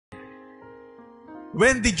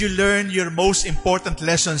When did you learn your most important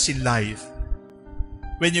lessons in life?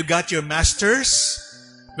 When you got your master's?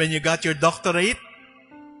 When you got your doctorate?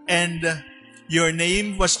 And your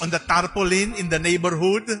name was on the tarpaulin in the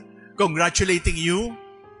neighborhood congratulating you?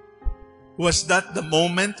 Was that the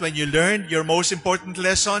moment when you learned your most important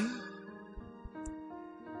lesson?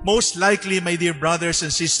 Most likely, my dear brothers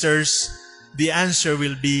and sisters, the answer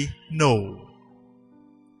will be no.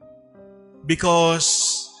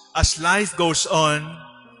 Because as life goes on,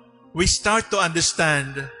 we start to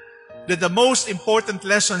understand that the most important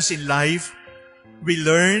lessons in life we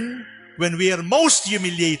learn when we are most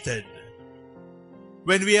humiliated,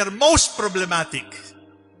 when we are most problematic,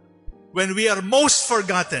 when we are most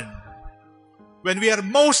forgotten, when we are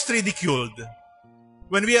most ridiculed,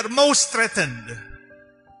 when we are most threatened,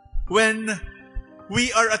 when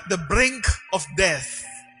we are at the brink of death,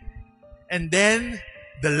 and then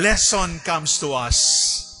the lesson comes to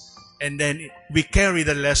us, and then we carry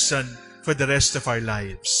the lesson for the rest of our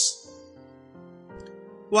lives.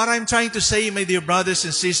 What I'm trying to say, my dear brothers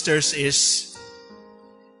and sisters, is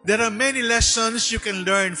there are many lessons you can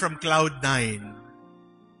learn from Cloud 9.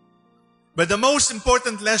 But the most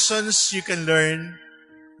important lessons you can learn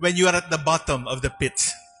when you are at the bottom of the pit.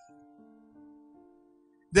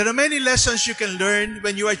 There are many lessons you can learn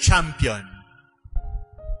when you are champion.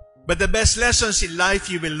 But the best lessons in life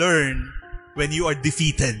you will learn when you are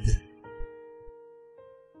defeated.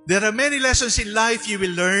 There are many lessons in life you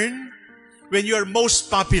will learn when you are most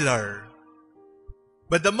popular.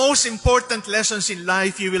 But the most important lessons in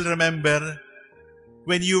life you will remember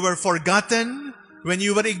when you were forgotten, when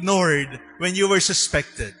you were ignored, when you were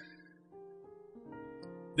suspected.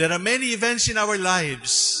 There are many events in our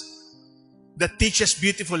lives that teach us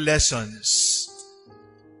beautiful lessons.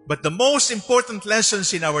 But the most important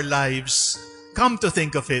lessons in our lives, come to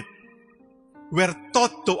think of it, were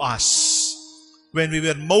taught to us when we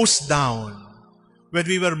were most down, when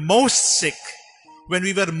we were most sick, when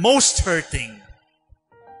we were most hurting.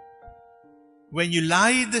 When you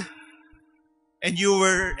lied and you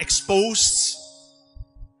were exposed,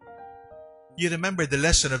 you remember the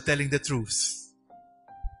lesson of telling the truth.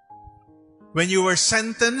 When you were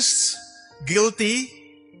sentenced, guilty,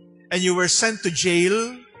 and you were sent to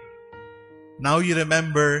jail, now you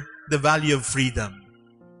remember the value of freedom.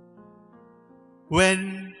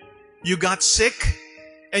 When you got sick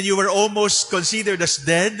and you were almost considered as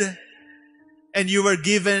dead, and you were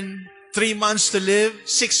given 3 months to live,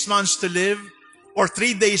 6 months to live, or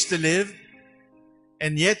 3 days to live,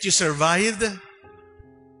 and yet you survived,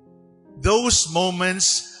 those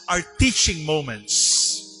moments are teaching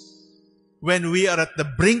moments. When we are at the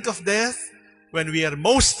brink of death, when we are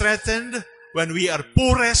most threatened, when we are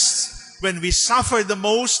poorest, when we suffer the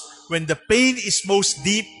most, when the pain is most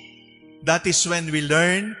deep, that is when we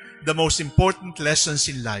learn the most important lessons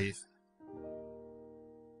in life.